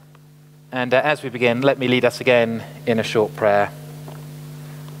And as we begin, let me lead us again in a short prayer.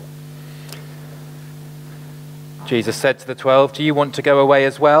 Jesus said to the 12, "Do you want to go away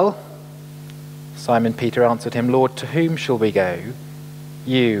as well?" Simon Peter answered him, "Lord, to whom shall we go?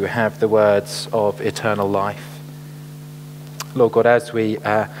 You have the words of eternal life." Lord God, as we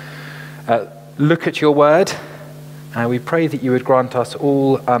look at your word, we pray that you would grant us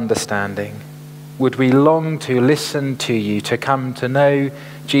all understanding. Would we long to listen to you, to come to know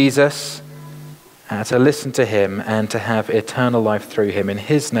Jesus, to listen to him, and to have eternal life through him. In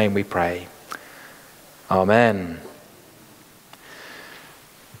his name we pray. Amen.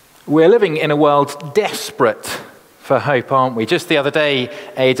 We're living in a world desperate for hope, aren't we? Just the other day,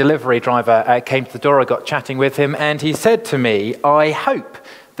 a delivery driver came to the door. I got chatting with him, and he said to me, "I hope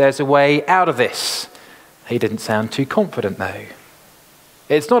there's a way out of this." He didn't sound too confident, though.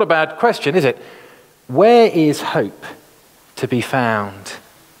 It's not a bad question, is it? Where is hope to be found?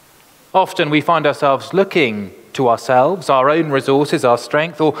 Often we find ourselves looking to ourselves, our own resources, our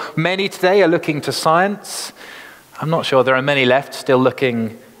strength, or many today are looking to science. I'm not sure there are many left still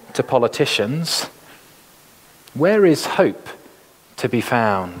looking to politicians. Where is hope to be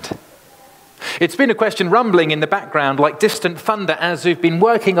found? It's been a question rumbling in the background like distant thunder as we've been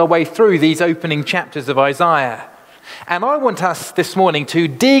working our way through these opening chapters of Isaiah. And I want us this morning to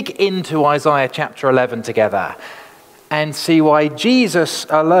dig into Isaiah chapter 11 together and see why Jesus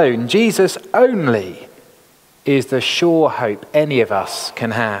alone, Jesus only, is the sure hope any of us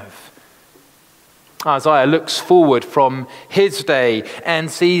can have. Isaiah looks forward from his day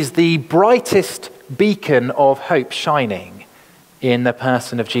and sees the brightest beacon of hope shining in the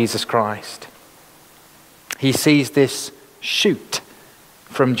person of Jesus Christ. He sees this shoot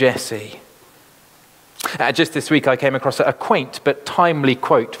from Jesse. Just this week I came across a quaint but timely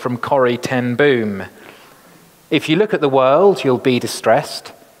quote from Corrie ten Boom. "If you look at the world, you'll be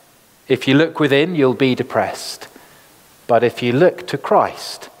distressed. If you look within, you'll be depressed. But if you look to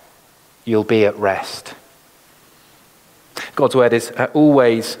Christ, you'll be at rest." God's word is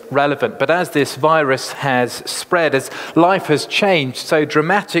always relevant, but as this virus has spread, as life has changed so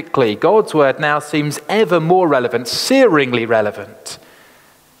dramatically, God's word now seems ever more relevant, searingly relevant.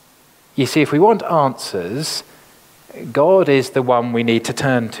 You see, if we want answers, God is the one we need to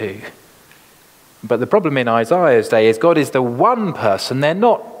turn to. But the problem in Isaiah's day is God is the one person they're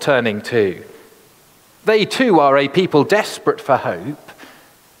not turning to. They too are a people desperate for hope,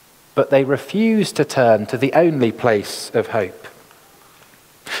 but they refuse to turn to the only place of hope.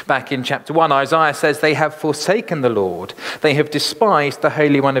 Back in chapter 1, Isaiah says they have forsaken the Lord. They have despised the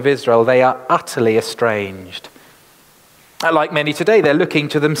Holy One of Israel. They are utterly estranged. Like many today, they're looking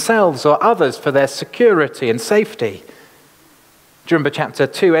to themselves or others for their security and safety. Do you remember chapter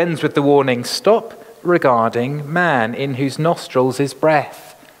 2 ends with the warning, "Stop regarding man in whose nostrils is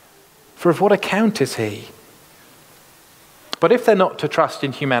breath. For of what account is he?" But if they're not to trust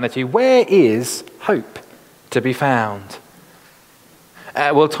in humanity, where is hope to be found?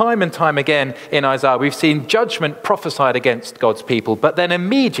 Well, time and time again in Isaiah, we've seen judgment prophesied against God's people, but then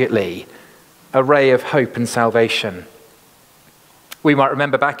immediately a ray of hope and salvation. We might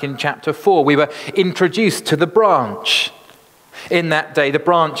remember back in chapter 4, we were introduced to the branch. "In that day, the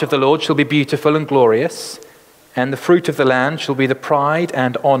branch of the Lord shall be beautiful and glorious, and the fruit of the land shall be the pride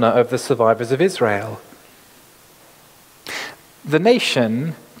and honor of the survivors of Israel." The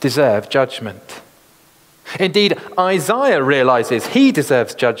nation deserved judgment. Indeed, Isaiah realizes he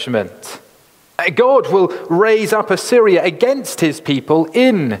deserves judgment. God will raise up Assyria against his people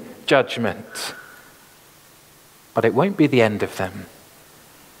in judgment. But it won't be the end of them.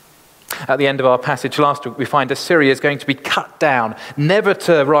 At the end of our passage last week, we find Assyria is going to be cut down, never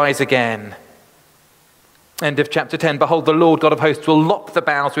to rise again. End of chapter 10, "Behold, the Lord God of hosts will lop the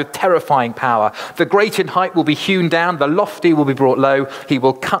boughs with terrifying power. The great in height will be hewn down, the lofty will be brought low. He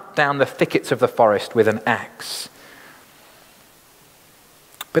will cut down the thickets of the forest with an axe."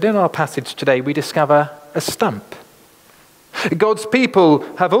 But in our passage today, we discover a stump. God's people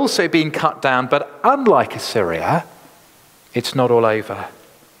have also been cut down, but unlike Assyria, it's not all over.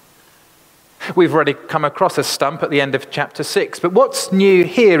 We've already come across a stump at the end of chapter 6, but what's new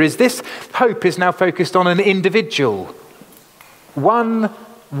here is this hope is now focused on an individual. One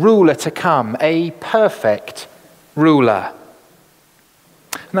ruler to come, a perfect ruler.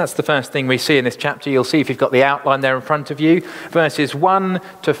 And that's the first thing we see in this chapter. You'll see if you've got the outline there in front of you. Verses 1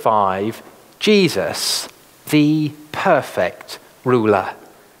 to 5, Jesus, the perfect ruler.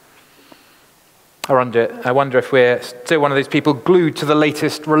 I wonder if we're still one of those people glued to the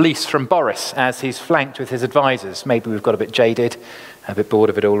latest release from Boris as he's flanked with his advisors. Maybe we've got a bit jaded A bit bored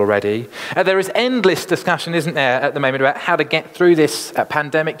of it all already. There is endless discussion, isn't there, at the moment about how to get through this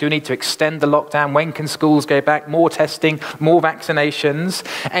pandemic. Do we need to extend the lockdown? When can schools go back? More testing, more vaccinations.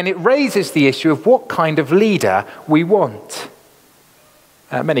 And it raises the issue of what kind of leader we want.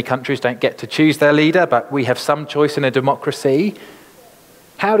 Many countries don't get to choose their leader, but we have some choice in a democracy.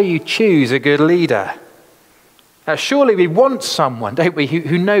 How do you choose a good leader? Surely we want someone, don't we,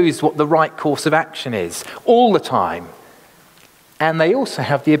 who knows what the right course of action is all the time. And they also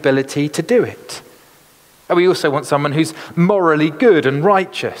have the ability to do it. And we also want someone who's morally good and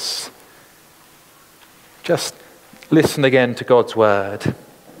righteous. Just listen again to God's word.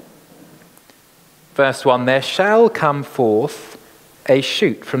 Verse 1, there shall come forth a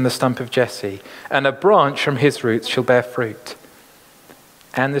shoot from the stump of Jesse, and a branch from his roots shall bear fruit.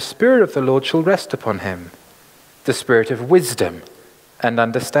 And the Spirit of the Lord shall rest upon him, the Spirit of wisdom and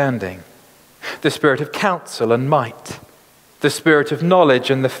understanding, the Spirit of counsel and might, the Spirit of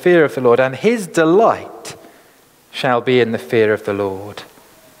knowledge and the fear of the Lord, and his delight shall be in the fear of the Lord.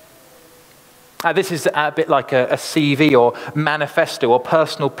 This is a bit like a CV or manifesto or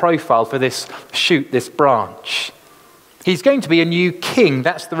personal profile for this shoot, this branch. He's going to be a new king.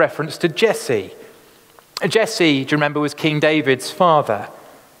 That's the reference to Jesse. Jesse, do you remember, was King David's father.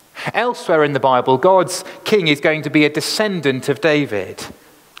 Elsewhere in the Bible, God's king is going to be a descendant of David.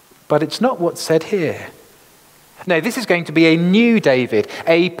 But it's not what's said here. No, this is going to be a new David,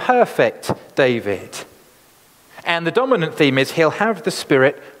 a perfect David. And the dominant theme is he'll have the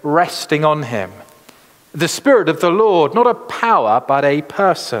Spirit resting on him. The Spirit of the Lord, not a power, but a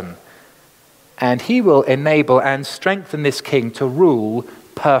person. And he will enable and strengthen this king to rule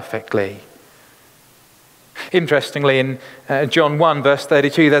perfectly. Interestingly, in John 1, verse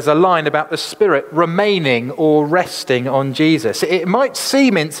 32, there's a line about the Spirit remaining or resting on Jesus. It might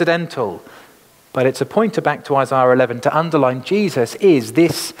seem incidental, but it's a pointer back to Isaiah 11 to underline Jesus is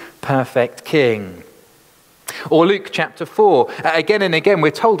this perfect king. Or Luke chapter 4, again and again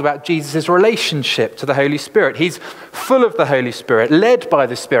we're told about Jesus' relationship to the Holy Spirit. He's full of the Holy Spirit, led by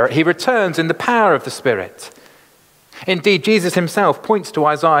the Spirit. He returns in the power of the Spirit. Indeed, Jesus himself points to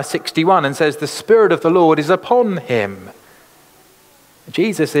Isaiah 61 and says, the Spirit of the Lord is upon him.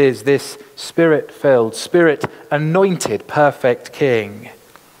 Jesus is this Spirit-filled, Spirit-anointed, perfect king.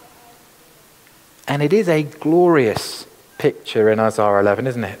 And it is a glorious picture in Isaiah 11,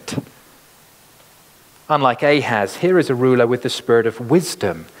 isn't it? Unlike Ahaz, here is a ruler with the spirit of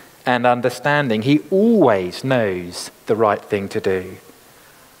wisdom and understanding. He always knows the right thing to do.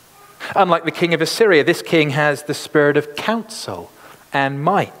 Unlike the king of Assyria, this king has the spirit of counsel and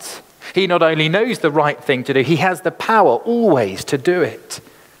might. He not only knows the right thing to do, he has the power always to do it.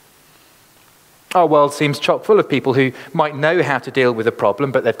 Our world seems chock full of people who might know how to deal with a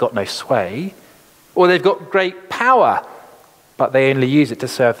problem, but they've got no sway. Or they've got great power, but they only use it to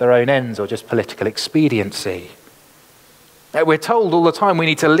serve their own ends or just political expediency. We're told all the time we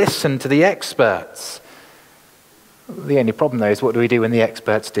need to listen to the experts. The only problem, though, is what do we do when the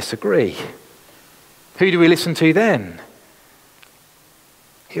experts disagree? Who do we listen to then?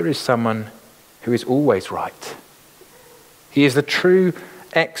 Here is someone who is always right. He is the true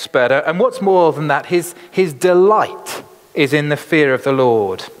expert. And what's more than that, his delight is in the fear of the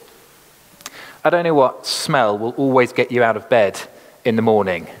Lord. I don't know what smell will always get you out of bed in the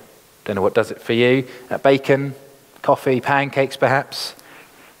morning. Don't know what does it for you. Bacon, coffee, pancakes perhaps.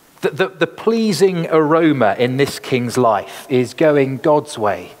 The pleasing aroma in this king's life is going God's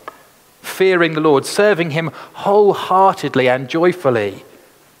way, fearing the Lord, serving him wholeheartedly and joyfully.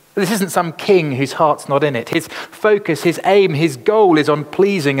 This isn't some king whose heart's not in it. His focus, his aim, his goal is on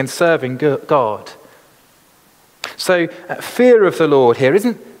pleasing and serving God. So fear of the Lord here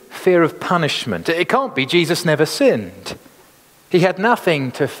isn't fear of punishment. It can't be. Jesus never sinned. He had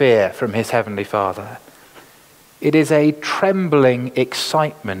nothing to fear from his heavenly Father. It is a trembling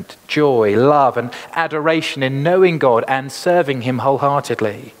excitement, joy, love, and adoration in knowing God and serving him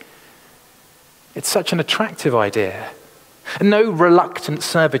wholeheartedly. It's such an attractive idea. No reluctant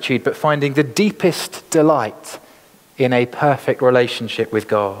servitude, but finding the deepest delight in a perfect relationship with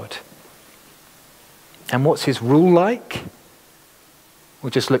God. And what's his rule like? Well,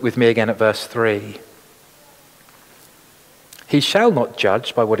 just look with me again at verse 3. He shall not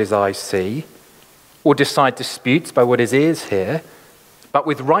judge by what his eyes see, or decide disputes by what his ears hear, but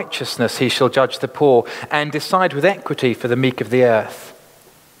with righteousness he shall judge the poor, and decide with equity for the meek of the earth.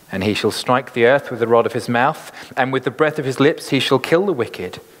 And he shall strike the earth with the rod of his mouth, and with the breath of his lips he shall kill the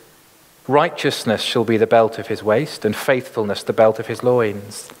wicked. Righteousness shall be the belt of his waist, and faithfulness the belt of his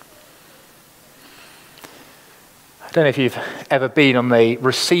loins. I don't know if you've ever been on the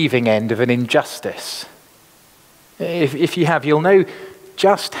receiving end of an injustice. If you have, you'll know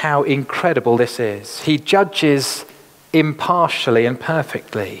just how incredible this is. He judges impartially and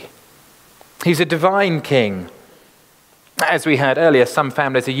perfectly. He's a divine king. As we heard earlier, some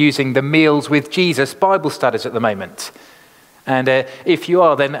families are using the Meals with Jesus Bible studies at the moment. And if you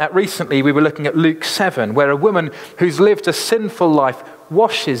are, then recently we were looking at Luke 7, where a woman who's lived a sinful life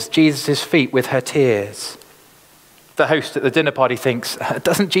washes Jesus' feet with her tears. The host at the dinner party thinks,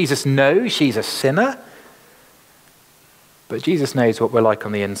 doesn't Jesus know she's a sinner? But Jesus knows what we're like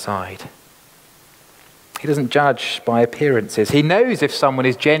on the inside. He doesn't judge by appearances. He knows if someone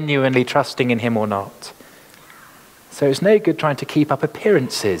is genuinely trusting in him or not. So it's no good trying to keep up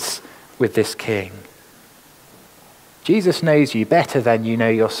appearances with this king. Jesus knows you better than you know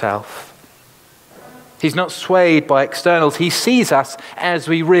yourself. He's not swayed by externals. He sees us as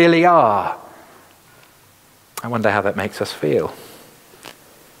we really are. I wonder how that makes us feel.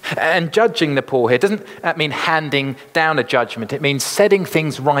 And judging the poor here doesn't that mean handing down a judgment. It means setting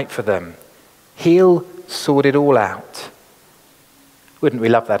things right for them. He'll sort it all out. Wouldn't we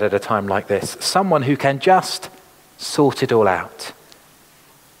love that at a time like this? Someone who can just sort it all out.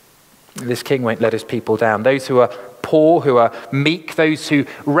 This king won't let his people down. Those who are poor, who are meek, those who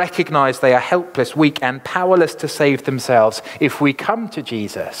recognize they are helpless, weak, and powerless to save themselves, if we come to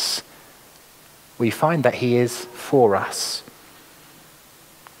Jesus, we find that he is for us.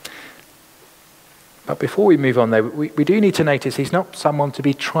 But before we move on, though, we do need to notice he's not someone to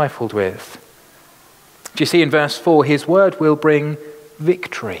be trifled with. Do you see in verse 4, his word will bring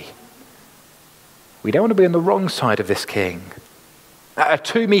victory. We don't want to be on the wrong side of this king. A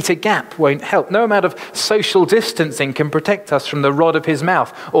 2-meter gap won't help. No amount of social distancing can protect us from the rod of his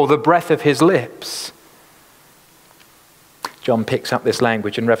mouth or the breath of his lips. John picks up this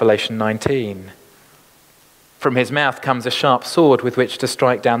language in Revelation 19. From his mouth comes a sharp sword with which to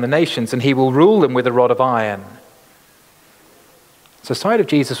strike down the nations, and he will rule them with a rod of iron. It's a side of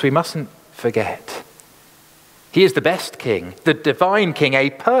Jesus we mustn't forget. He is the best king, the divine king,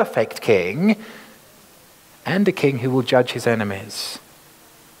 a perfect king, and a king who will judge his enemies.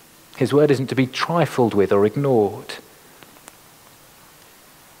 His word isn't to be trifled with or ignored.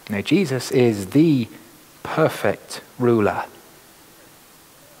 No, Jesus is the perfect ruler.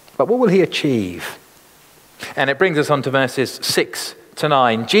 But what will he achieve? And it brings us on to verses 6 to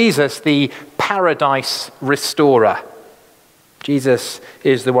 9. Jesus, the paradise restorer. Jesus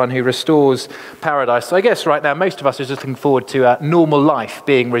is the one who restores paradise. So I guess right now most of us are just looking forward to normal life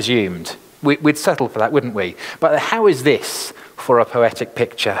being resumed. We'd settle for that, wouldn't we? But how is this for a poetic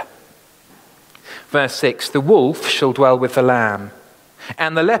picture? Verse 6, the wolf shall dwell with the lamb,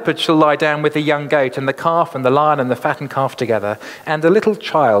 and the leopard shall lie down with the young goat, and the calf and the lion and the fattened calf together, and a little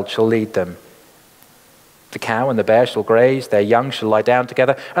child shall lead them. The cow and the bear shall graze, their young shall lie down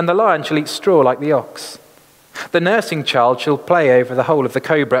together, and the lion shall eat straw like the ox. The nursing child shall play over the hole of the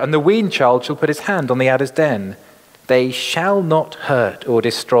cobra, and the weaned child shall put his hand on the adder's den. They shall not hurt or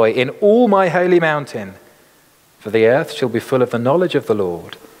destroy in all my holy mountain, for the earth shall be full of the knowledge of the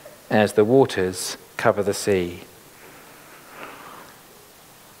Lord, as the waters cover the sea.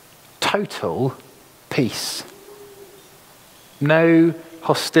 Total peace. No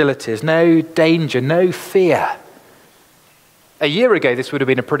hostilities, no danger, no fear. A year ago, this would have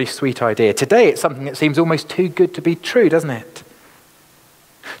been a pretty sweet idea. Today, it's something that seems almost too good to be true, doesn't it?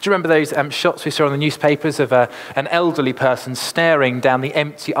 Do you remember those shots we saw in the newspapers of an elderly person staring down the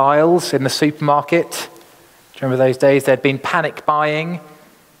empty aisles in the supermarket? Do you remember those days? There'd been panic buying.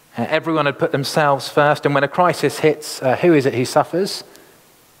 Everyone had put themselves first. And when a crisis hits, who is it who suffers?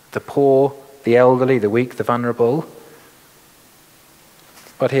 The poor, the elderly, the weak, the vulnerable.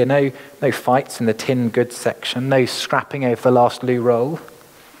 But here, no fights in the tin goods section, no scrapping over the last loo roll.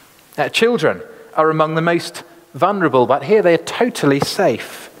 Children are among the most vulnerable, but here they're totally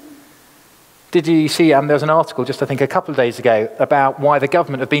safe. Did you see, there was an article just I think a couple of days ago about why the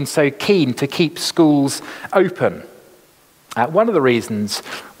government have been so keen to keep schools open. One of the reasons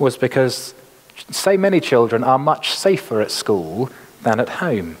was because so many children are much safer at school than at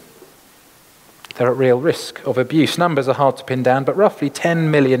home. They're at real risk of abuse. Numbers are hard to pin down, but roughly 10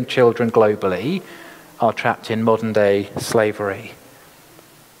 million children globally are trapped in modern-day slavery.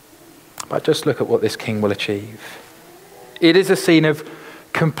 But just look at what this king will achieve. It is a scene of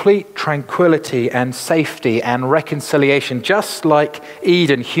complete tranquility and safety and reconciliation, just like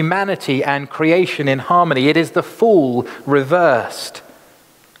Eden, humanity and creation in harmony. It is the fall reversed.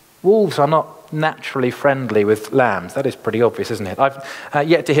 Wolves are not naturally friendly with lambs. That is pretty obvious, isn't it? I've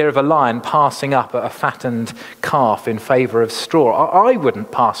yet to hear of a lion passing up a fattened calf in favour of straw. I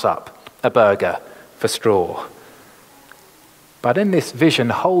wouldn't pass up a burger for straw. But in this vision,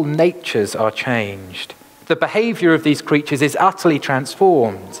 whole natures are changed. The behavior of these creatures is utterly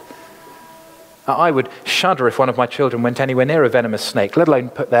transformed. I would shudder if one of my children went anywhere near a venomous snake, let alone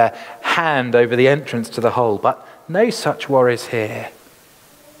put their hand over the entrance to the hole. But no such worries here.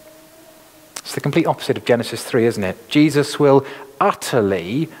 It's the complete opposite of Genesis 3, isn't it? Jesus will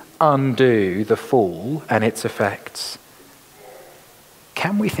utterly undo the fall and its effects.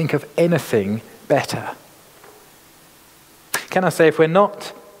 Can we think of anything better? Can I say, if we're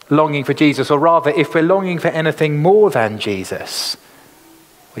not longing for Jesus, or rather if we're longing for anything more than Jesus,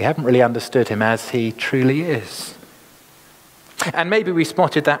 we haven't really understood him as he truly is. And maybe we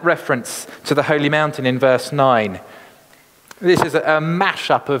spotted that reference to the holy mountain in verse 9. This is a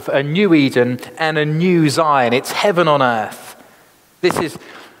mashup of a new Eden and a new Zion. It's heaven on earth. This is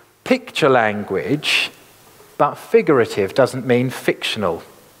picture language, but figurative doesn't mean fictional.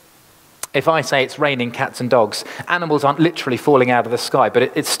 If I say it's raining cats and dogs, animals aren't literally falling out of the sky, but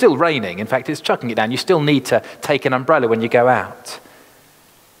it's still raining. In fact, it's chucking it down. You still need to take an umbrella when you go out.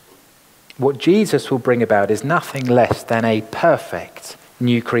 What Jesus will bring about is nothing less than a perfect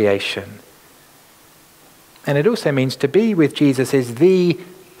new creation. And it also means to be with Jesus is the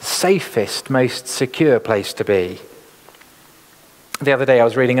safest, most secure place to be. The other day I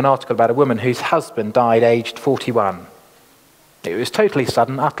was reading an article about a woman whose husband died aged 41. It was totally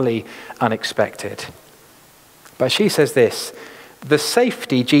sudden, utterly unexpected. But she says this: the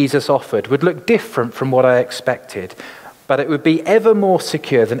safety Jesus offered would look different from what I expected, but it would be ever more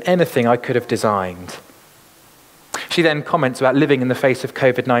secure than anything I could have designed. She then comments about living in the face of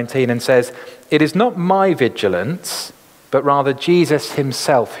COVID-19 and says, it is not my vigilance, but rather Jesus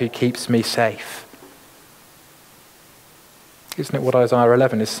himself who keeps me safe. Isn't it what Isaiah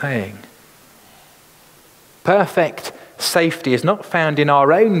 11 is saying? Perfect safety is not found in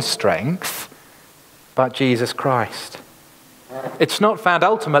our own strength, but Jesus Christ. It's not found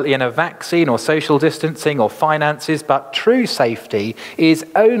ultimately in a vaccine or social distancing or finances, but true safety is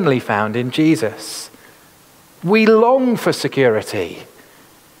only found in Jesus. We long for security,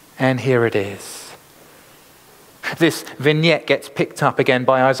 and here it is. This vignette gets picked up again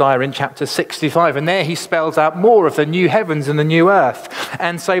by Isaiah in chapter 65, and there he spells out more of the new heavens and the new earth.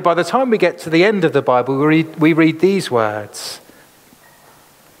 And so by the time we get to the end of the Bible, we read these words.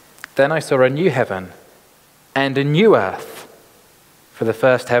 Then I saw a new heaven and a new earth, for the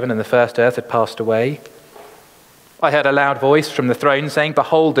first heaven and the first earth had passed away. I heard a loud voice from the throne saying,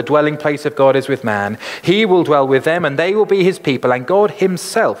 behold, the dwelling place of God is with man. He will dwell with them, and they will be his people, and God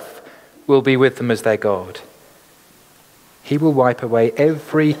himself will be with them as their God. He will wipe away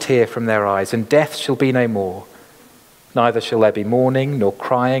every tear from their eyes, and death shall be no more. Neither shall there be mourning, nor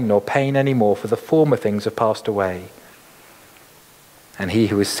crying, nor pain any more, for the former things have passed away. And he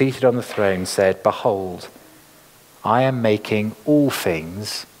who was seated on the throne said, behold, I am making all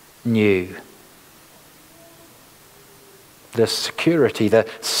things new. The security, the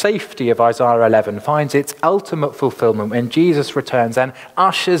safety of Isaiah 11 finds its ultimate fulfillment when Jesus returns and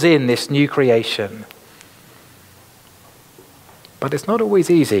ushers in this new creation. But it's not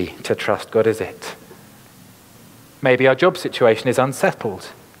always easy to trust God, is it? Maybe our job situation is unsettled.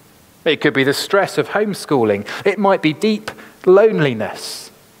 It could be the stress of homeschooling. It might be deep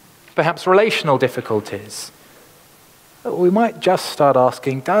loneliness, perhaps relational difficulties. We might just start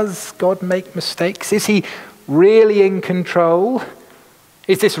asking, does God make mistakes? Is he really in control?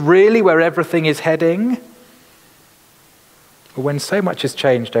 Is this really where everything is heading? When so much has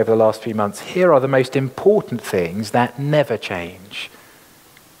changed over the last few months, here are the most important things that never change.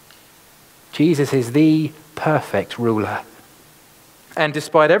 Jesus is the perfect ruler. And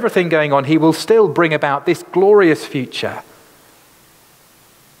despite everything going on, he will still bring about this glorious future.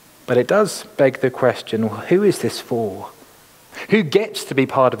 But it does beg the question, well, who is this for? Who gets to be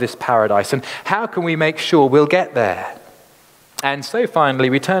part of this paradise? And how can we make sure we'll get there? And so finally,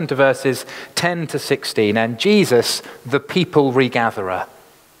 we turn to verses 10 to 16, and Jesus, the people regatherer.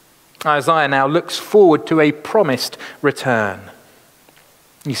 Isaiah now looks forward to a promised return.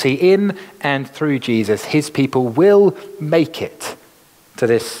 You see, in and through Jesus, his people will make it to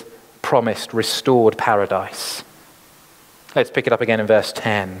this promised, restored paradise. Let's pick it up again in verse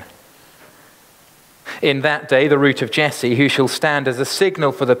 10. In that day, the root of Jesse, who shall stand as a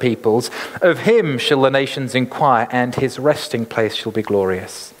signal for the peoples, of him shall the nations inquire, and his resting place shall be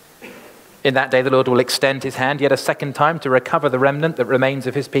glorious. In that day, the Lord will extend his hand yet a second time to recover the remnant that remains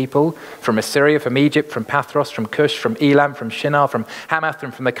of his people, from Assyria, from Egypt, from Pathros, from Cush, from Elam, from Shinar, from Hamath,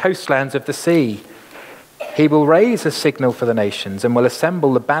 and from the coastlands of the sea. He will raise a signal for the nations, and will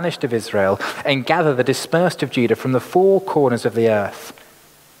assemble the banished of Israel, and gather the dispersed of Judah from the four corners of the earth.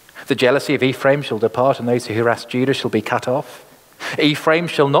 The jealousy of Ephraim shall depart, and those who harass Judah shall be cut off. Ephraim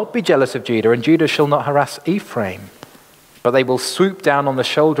shall not be jealous of Judah, and Judah shall not harass Ephraim. But they will swoop down on the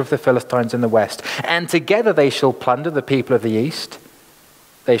shoulder of the Philistines in the west, and together they shall plunder the people of the east.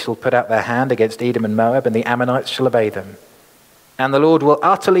 They shall put out their hand against Edom and Moab, and the Ammonites shall obey them. And the Lord will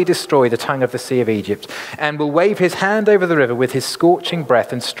utterly destroy the tongue of the sea of Egypt, and will wave his hand over the river with his scorching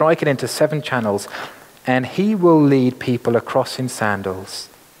breath, and strike it into 7 channels. And he will lead people across in sandals.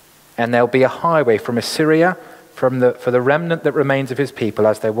 And there'll be a highway from Assyria for the remnant that remains of his people,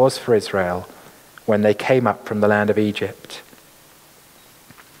 as there was for Israel when they came up from the land of Egypt.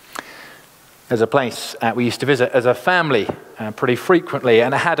 There's a place we used to visit as a family pretty frequently,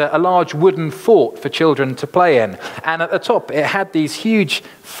 and it had a large wooden fort for children to play in. And at the top, it had these huge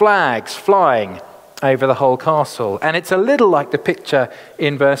flags flying over the whole castle. And it's a little like the picture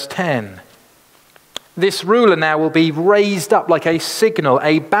in verse 10. This ruler now will be raised up like a signal,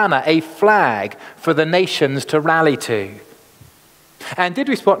 a banner, a flag for the nations to rally to. And did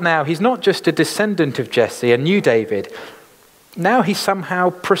we spot now, he's not just a descendant of Jesse, a new David. Now he's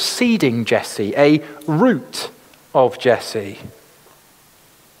somehow preceding Jesse, a root of Jesse.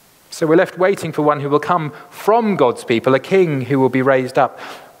 So we're left waiting for one who will come from God's people, a king who will be raised up,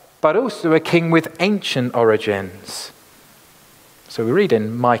 but also a king with ancient origins. So we read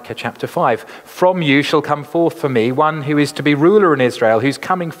in Micah chapter 5, "From you shall come forth for me one who is to be ruler in Israel, whose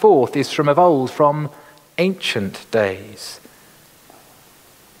coming forth is from of old, from ancient days."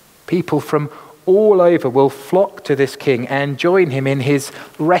 People from all over will flock to this king and join him in his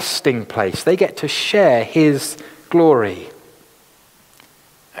resting place. They get to share his glory.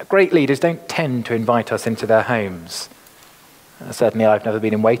 Great leaders don't tend to invite us into their homes. Certainly I've never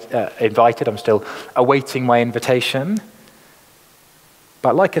been invited. I'm still awaiting my invitation.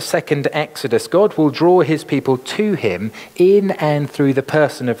 But like a second Exodus, God will draw his people to him in and through the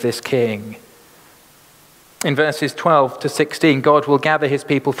person of this king. In verses 12 to 16, God will gather his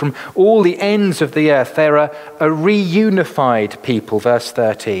people from all the ends of the earth. They're a reunified people, verse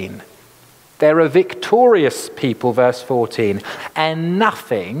 13. They're a victorious people, verse 14. And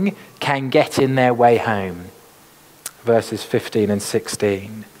nothing can get in their way home, verses 15 and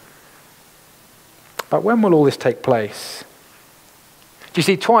 16. But when will all this take place? Do you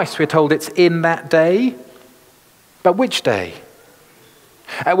see, twice we're told it's in that day. But which day?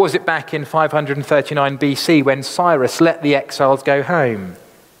 Was it back in 539 BC when Cyrus let the exiles go home?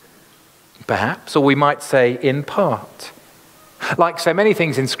 Perhaps, or we might say in part. Like so many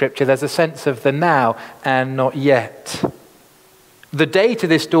things in Scripture, there's a sense of the now and not yet. The day to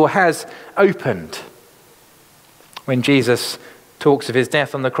this door has opened. When Jesus talks of his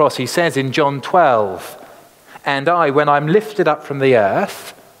death on the cross, he says in John 12, "And I, when I'm lifted up from the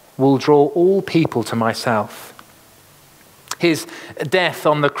earth, will draw all people to myself." His death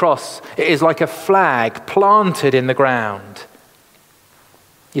on the cross is like a flag planted in the ground.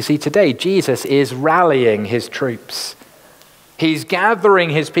 You see, today Jesus is rallying his troops. He's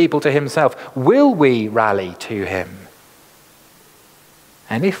gathering his people to himself. Will we rally to him?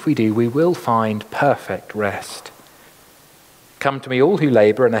 And if we do, we will find perfect rest. "Come to me, all who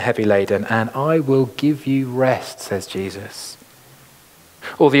labor and are heavy laden, and I will give you rest," says Jesus.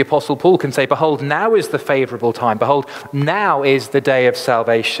 Or the Apostle Paul can say, "Behold, now is the favorable time. Behold, now is the day of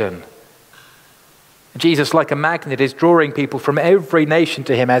salvation." Jesus, like a magnet, is drawing people from every nation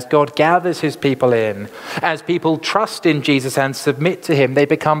to him as God gathers his people in. As people trust in Jesus and submit to him, they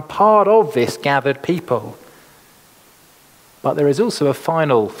become part of this gathered people. But there is also a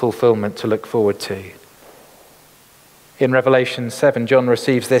final fulfillment to look forward to. In Revelation 7, John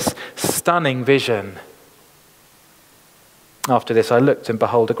receives this stunning vision. "After this I looked, and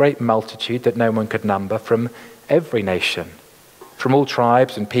behold, a great multitude that no one could number, from every nation, from all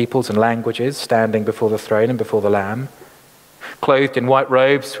tribes and peoples and languages, standing before the throne and before the Lamb, clothed in white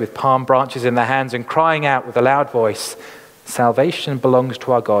robes with palm branches in their hands, and crying out with a loud voice, 'Salvation belongs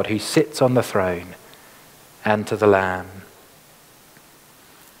to our God who sits on the throne and to the Lamb.'"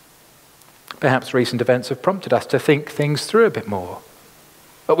 Perhaps recent events have prompted us to think things through a bit more.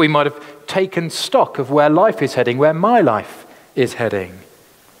 But we might have taken stock of where life is heading, where my life is heading.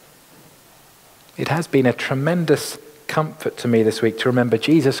 It has been a tremendous comfort to me this week to remember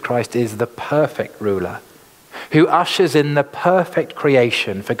Jesus Christ is the perfect ruler who ushers in the perfect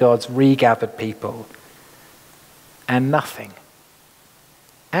creation for God's regathered people. And nothing,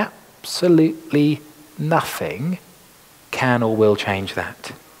 absolutely nothing, can or will change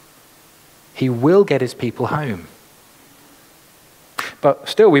that. He will get his people home. But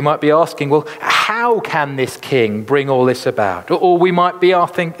still, we might be asking, well, how can this king bring all this about? Or we might be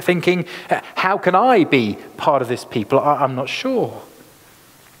thinking, how can I be part of this people? I'm not sure.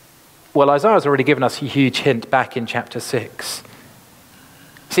 Well, Isaiah's already given us a huge hint back in chapter 6.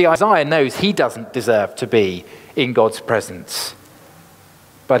 See, Isaiah knows he doesn't deserve to be in God's presence.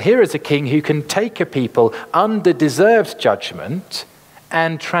 But here is a king who can take a people under deserved judgment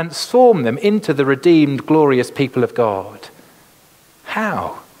and transform them into the redeemed, glorious people of God.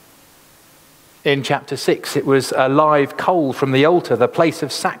 How? In chapter 6, it was a live coal from the altar, the place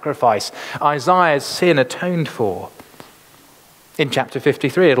of sacrifice, Isaiah's sin atoned for. In chapter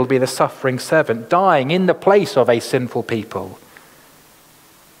 53, it'll be the suffering servant dying in the place of a sinful people.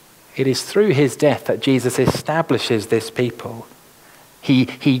 It is through his death that Jesus establishes this people.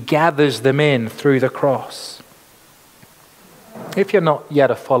 He gathers them in through the cross. If you're not yet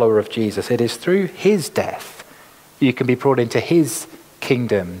a follower of Jesus, it is through his death you can be brought into his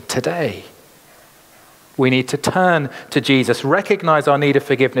kingdom today. We need to turn to Jesus, recognize our need of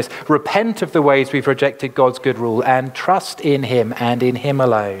forgiveness, repent of the ways we've rejected God's good rule, and trust in him and in him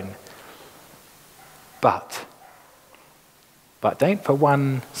alone. But don't for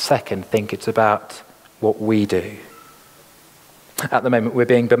 1 second think it's about what we do. At the moment, we're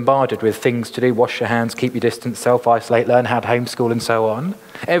being bombarded with things to do: wash your hands, keep your distance, self-isolate, learn how to homeschool, and so on.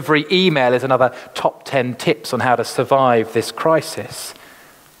 Every email is another top 10 tips on how to survive this crisis.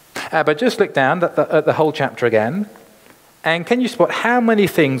 But just look down at the whole chapter again, and can you spot how many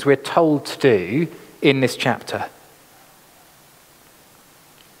things we're told to do in this chapter?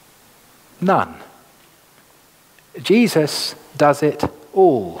 None. Jesus does it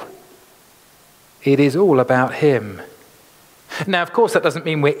all. It is all about him. Now, of course, that doesn't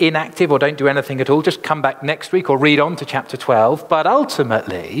mean we're inactive or don't do anything at all. Just come back next week or read on to chapter 12. But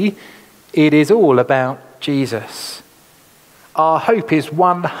ultimately, it is all about Jesus. Our hope is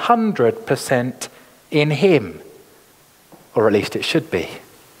 100% in him. Or at least it should be.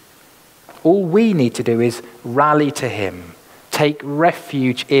 All we need to do is rally to him, take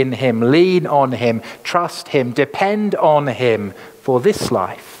refuge in him, lean on him, trust him, depend on him for this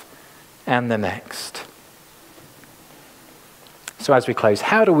life and the next. So as we close,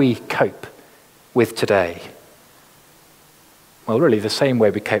 how do we cope with today? Well, really the same way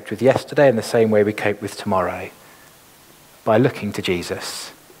we coped with yesterday and the same way we cope with tomorrow. By looking to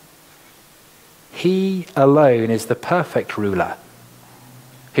Jesus. He alone is the perfect ruler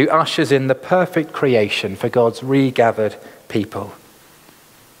who ushers in the perfect creation for God's regathered people.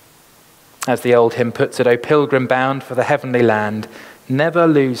 As the old hymn puts it, "O pilgrim bound for the heavenly land, never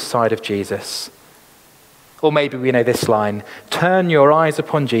lose sight of Jesus." Or maybe we know this line: "Turn your eyes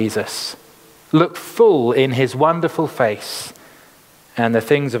upon Jesus, look full in his wonderful face, and the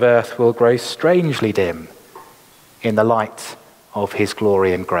things of earth will grow strangely dim in the light of his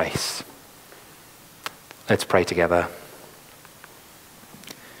glory and grace." Let's pray together.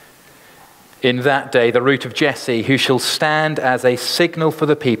 In that day, the root of Jesse, who shall stand as a signal for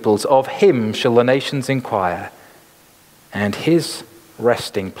the peoples, of him shall the nations inquire, and his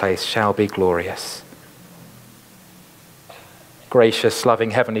resting place shall be glorious. Gracious,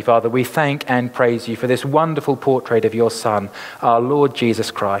 loving Heavenly Father, we thank and praise you for this wonderful portrait of your Son, our Lord Jesus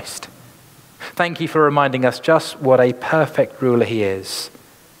Christ. Thank you for reminding us just what a perfect ruler he is.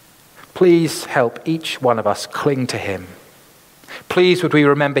 Please help each one of us cling to him. Please would we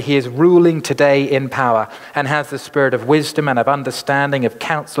remember he is ruling today in power and has the spirit of wisdom and of understanding, of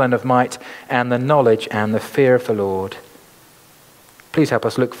counsel and of might, and the knowledge and the fear of the Lord. Please help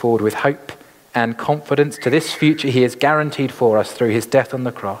us look forward with hope and confidence to this future he has guaranteed for us through his death on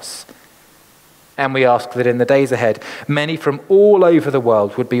the cross. And we ask that in the days ahead, many from all over the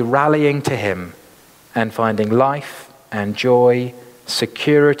world would be rallying to him and finding life and joy,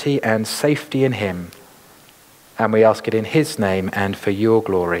 security and safety in him. And we ask it in his name and for your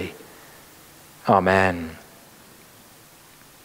glory. Amen.